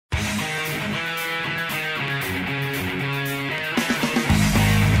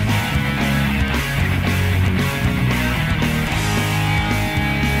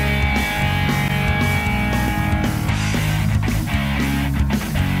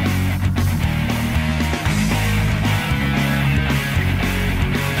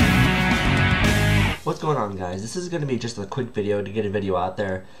going on, guys? This is going to be just a quick video to get a video out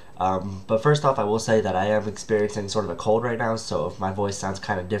there. But first off, I will say that I am experiencing sort of a cold right now, so if my voice sounds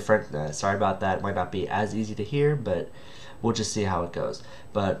kind of different, sorry about that. It might not be as easy to hear, but we'll just see how it goes.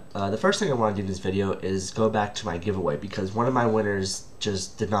 But the first thing I want to do in this video is go back to my giveaway, because one of my winners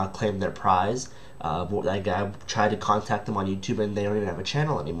just did not claim their prize. I tried to contact them on YouTube and they don't even have a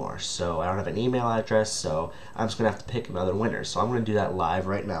channel anymore, so I don't have an email address, so I'm just going to have to pick another winner. So I'm going to do that live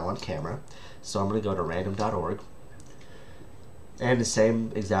right now on camera. So I'm going to go to random.org, and the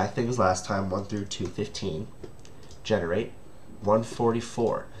same exact thing as last time, 1 through 215, generate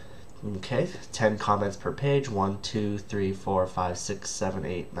 144. Okay, 10 comments per page, 1, 2, 3, 4, 5, 6, 7,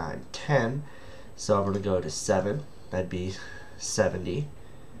 8, 9, 10. So I'm going to go to 7, that'd be 70,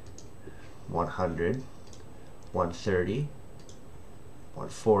 100, 130,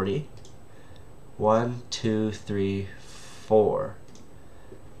 140, 1, 2, 3, 4.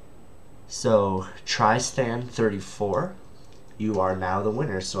 So Tristan34, you are now the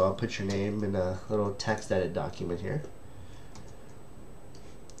winner. So I'll put your name in a little text edit document here.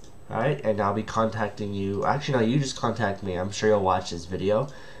 Alright, and I'll be contacting you. Actually, no, you just contact me. I'm sure you'll watch this video.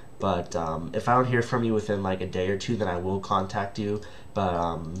 But if I don't hear from you within like a day or two, then I will contact you.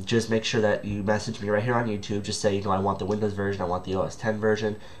 But just make sure that you message me right here on YouTube. Just say, I want the Windows version, I want the OS 10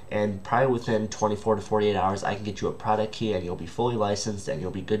 version, and probably within 24 to 48 hours, I can get you a product key, and you'll be fully licensed, and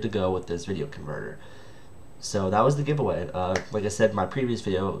you'll be good to go with this video converter. So that was the giveaway. Like I said in my previous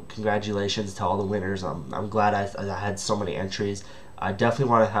video, congratulations to all the winners. I'm glad I had so many entries. I definitely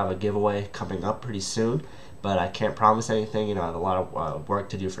want to have a giveaway coming up pretty soon, but I can't promise anything. I have a lot of work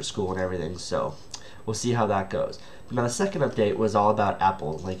to do for school and everything, so we'll see how that goes. Now the second update was all about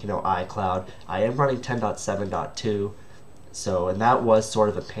Apple, like iCloud. I am running 10.7.2, and that was sort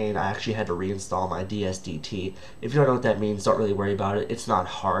of a pain. I actually had to reinstall my DSDT. If you don't know what that means, don't really worry about it. It's not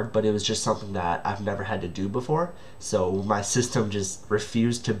hard, but it was just something that I've never had to do before. So my system just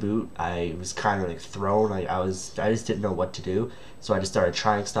refused to boot. I was kind of like thrown. I just didn't know what to do. So I just started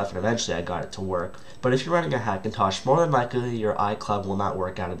trying stuff, and eventually I got it to work. But if you're running a Hackintosh, more than likely your iCloud will not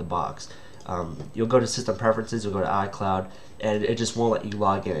work out of the box. You'll go to System Preferences, you'll go to iCloud, and it just won't let you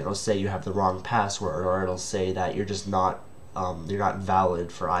log in. It'll say you have the wrong password, or it'll say that you're just not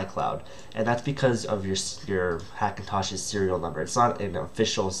valid for iCloud, and that's because of your Hackintosh's serial number. It's not an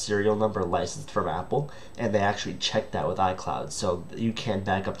official serial number licensed from Apple, and they actually check that with iCloud, so you can't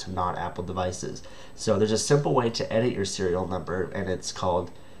back up to non-Apple devices. So there's a simple way to edit your serial number, and it's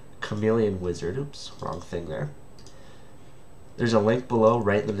called Chameleon Wizard. Oops, wrong thing there. There's a link below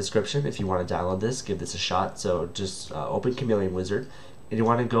right in the description if you want to download this, give this a shot. So just open Chameleon Wizard, and you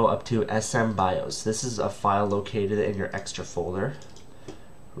want to go up to SM BIOS. This is a file located in your extra folder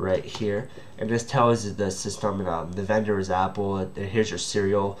right here, and this tells the system the vendor is Apple, and here's your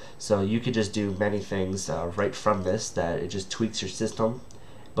serial. So you could just do many things right from this, that it just tweaks your system.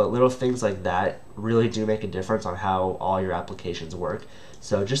 But little things like that really do make a difference on how all your applications work.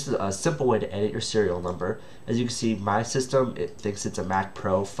 So just a simple way to edit your serial number. As you can see, my system, it thinks it's a Mac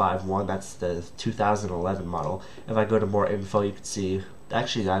Pro 5.1. That's the 2011 model. If I go to more info, you can see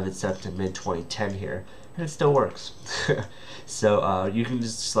actually I have it set to mid-2010 here, and it still works. So you can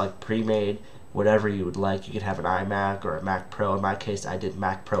just select pre-made, whatever you would like. You could have an iMac or a Mac Pro. In my case, I did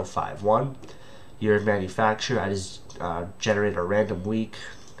Mac Pro 5.1. Year of manufacturer, I just generated a random week,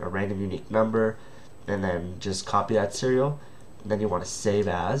 a random unique number, and then just copy that serial. And then you want to save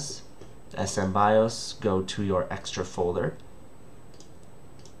as SM BIOS, go to your extra folder.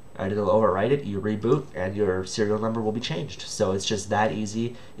 It'll overwrite it, you reboot, and your serial number will be changed. So it's just that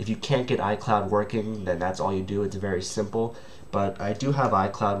easy. If you can't get iCloud working, then that's all you do. It's very simple. But I do have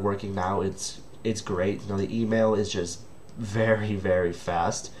iCloud working now. It's great. The email is just very, very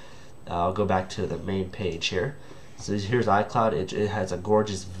fast. I'll go back to the main page here. So here's iCloud. It has a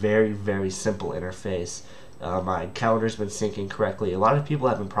gorgeous, very, very simple interface. My calendar's been syncing correctly. A lot of people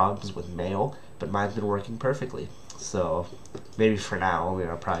have been problems with mail, but mine's been working perfectly. So maybe for now,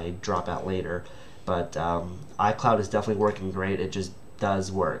 I'll probably drop out later. But iCloud is definitely working great. It just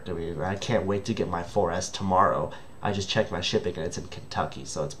does work. I can't wait to get my 4S tomorrow. I just checked my shipping, and it's in Kentucky,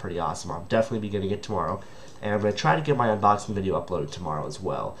 so it's pretty awesome. I'll definitely be getting it tomorrow. And I'm going to try to get my unboxing video uploaded tomorrow as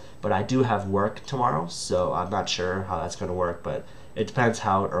well. But I do have work tomorrow, so I'm not sure how that's going to work, but it depends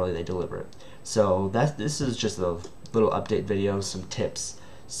how early they deliver it. So this is just a little update video, some tips.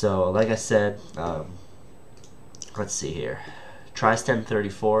 So like I said, let's see here.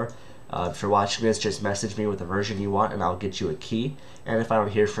 Tristan34. If you're watching this, just message me with the version you want, and I'll get you a key. And if I don't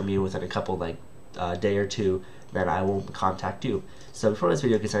hear from you within a couple day or two, then I will contact you. So before this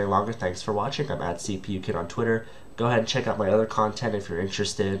video gets any longer, thanks for watching. I'm at CPUKid on Twitter. Go ahead and check out my other content if you're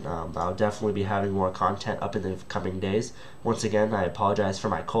interested. I'll definitely be having more content up in the coming days. Once again, I apologize for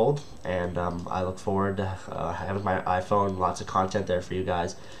my cold, and I look forward to having my iPhone, lots of content there for you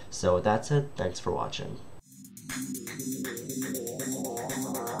guys. So with that said, thanks for watching.